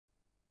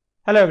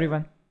Hello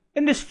everyone.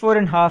 In this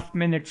 4.5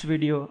 minutes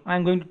video,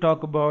 I'm going to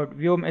talk about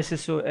Vyom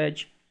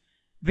SSO-Edge,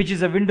 which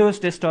is a Windows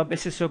desktop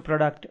SSO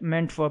product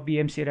meant for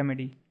BMC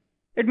Remedy.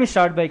 Let me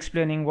start by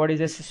explaining what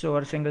is SSO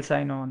or single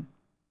sign-on.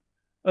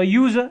 A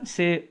user,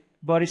 say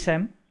Boris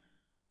M,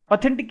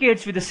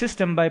 authenticates with the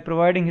system by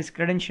providing his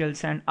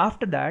credentials, and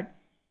after that,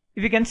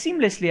 if he can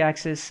seamlessly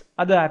access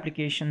other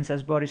applications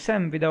as Boris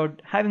M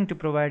without having to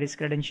provide his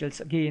credentials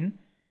again,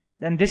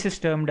 then this is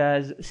termed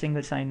as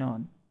single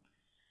sign-on.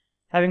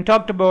 Having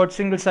talked about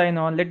single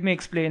sign-on, let me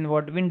explain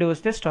what Windows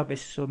Desktop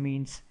SSO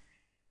means,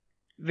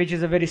 which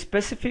is a very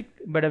specific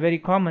but a very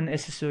common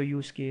SSO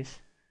use case.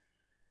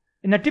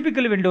 In a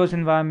typical Windows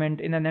environment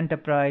in an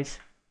enterprise,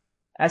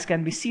 as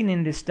can be seen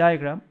in this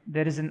diagram,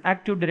 there is an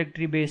Active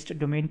Directory based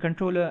domain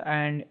controller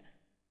and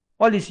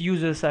all these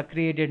users are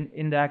created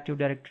in the Active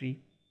Directory.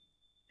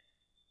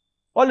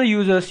 All the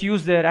users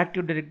use their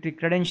Active Directory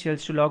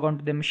credentials to log on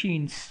to their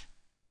machines.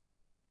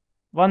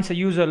 Once a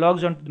user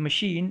logs onto the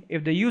machine,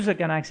 if the user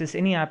can access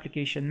any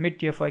application,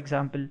 mid-tier for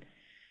example,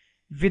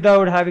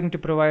 without having to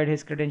provide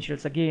his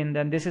credentials again,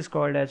 then this is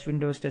called as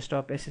Windows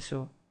Desktop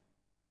SSO.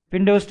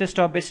 Windows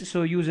Desktop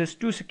SSO uses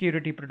two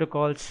security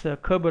protocols,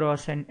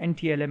 Kerberos and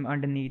NTLM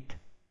underneath.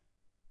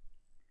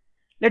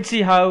 Let's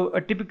see how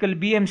a typical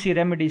BMC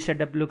Remedy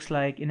setup looks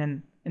like in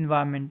an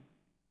environment.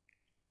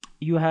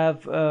 You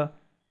have a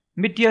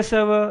mid-tier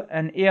server,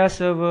 an AR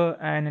server,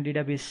 and a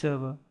database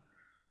server.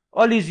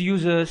 All these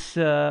users,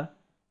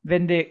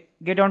 when they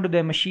get onto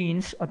their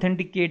machines,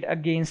 authenticate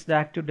against the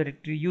Active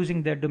Directory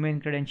using their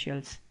domain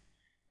credentials.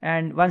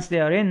 And once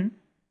they are in,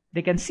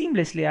 they can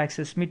seamlessly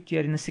access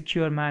mid-tier in a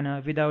secure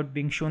manner without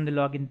being shown the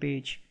login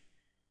page.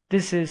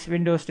 This is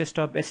Windows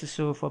Desktop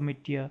SSO for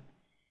mid-tier.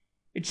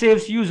 It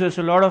saves users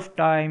a lot of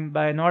time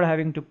by not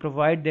having to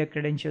provide their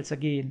credentials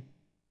again.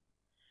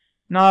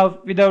 Now,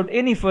 without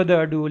any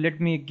further ado,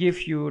 let me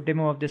give you a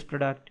demo of this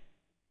product.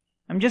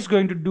 I'm just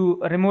going to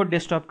do a remote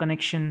desktop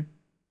connection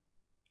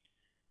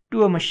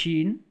to a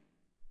machine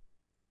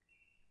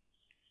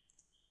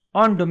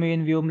on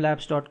domain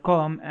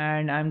vyomlabs.com,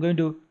 and I'm going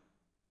to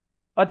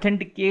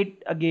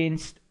authenticate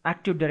against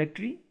Active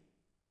Directory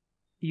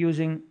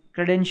using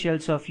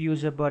credentials of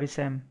user Boris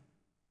M.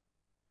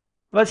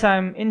 Once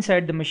I'm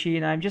inside the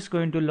machine, I'm just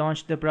going to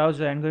launch the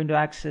browser and going to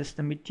access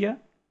the mid-tier.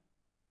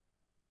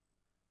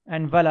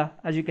 And voila,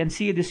 as you can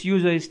see, this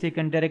user is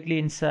taken directly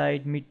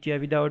inside mid-tier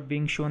without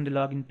being shown the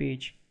login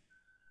page.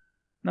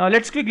 Now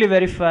let's quickly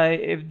verify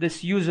if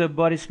this user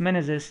Boris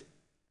Menezes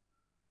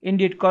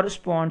indeed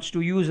corresponds to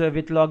user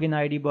with login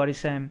ID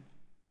Boris M.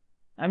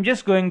 I'm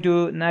just going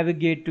to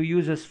navigate to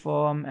users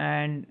form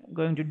and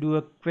going to do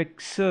a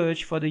quick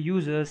search for the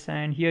users,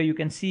 and here you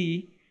can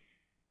see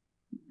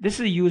this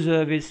is a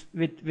user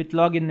with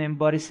login name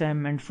Boris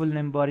M and full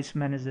name Boris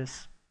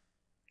Menezes.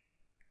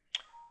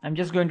 I'm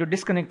just going to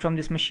disconnect from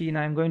this machine.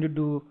 I'm going to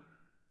do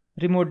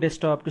remote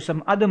desktop to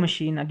some other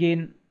machine,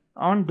 again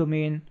on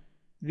domain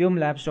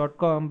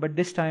vyomlabs.com, but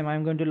this time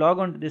I'm going to log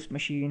on to this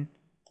machine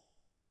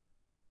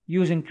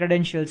using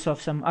credentials of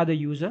some other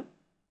user.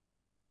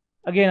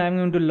 Again, I'm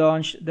going to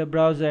launch the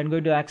browser and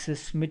going to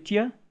access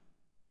mid-tier,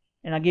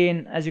 and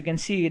again, as you can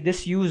see,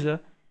 this user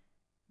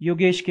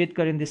Yogesh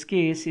Ketkar in this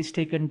case is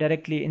taken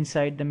directly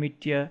inside the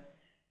mid-tier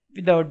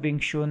without being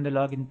shown the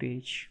login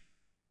page.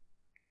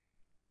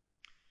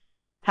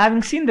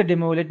 Having seen the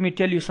demo, let me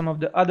tell you some of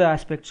the other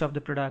aspects of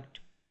the product.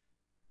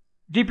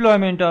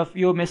 Deployment of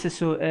Vyom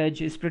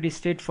SSO-Edge is pretty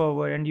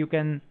straightforward and you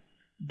can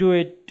do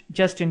it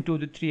just in 2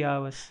 to 3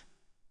 hours.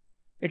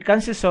 It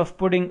consists of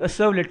putting a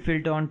servlet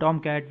filter on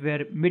Tomcat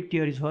where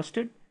mid-tier is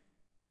hosted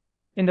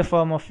in the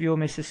form of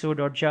Vyom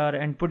SSO.jar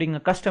and putting a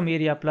custom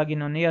area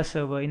plugin on AR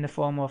server in the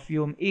form of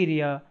Vyom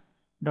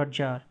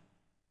area.jar.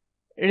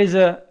 It is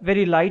a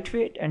very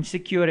lightweight and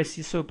secure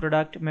SSO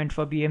product meant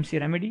for BMC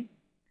Remedy.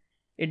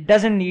 It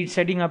doesn't need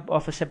setting up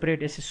of a separate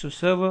SSO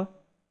server.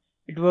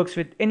 It works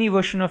with any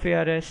version of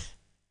ARS.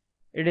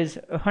 It is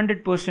a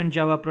 100%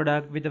 Java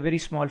product with a very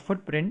small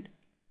footprint.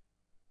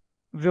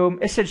 Vyom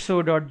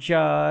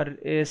SSO.jar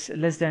is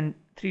less than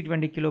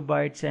 320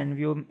 kilobytes and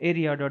Vyom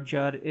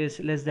area.jar is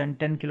less than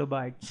 10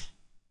 kilobytes.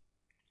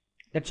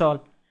 That's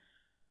all.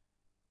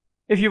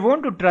 If you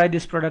want to try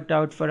this product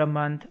out for a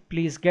month,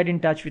 please get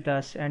in touch with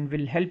us and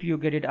we'll help you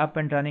get it up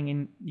and running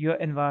in your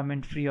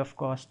environment free of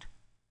cost.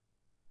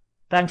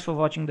 Thanks for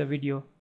watching the video.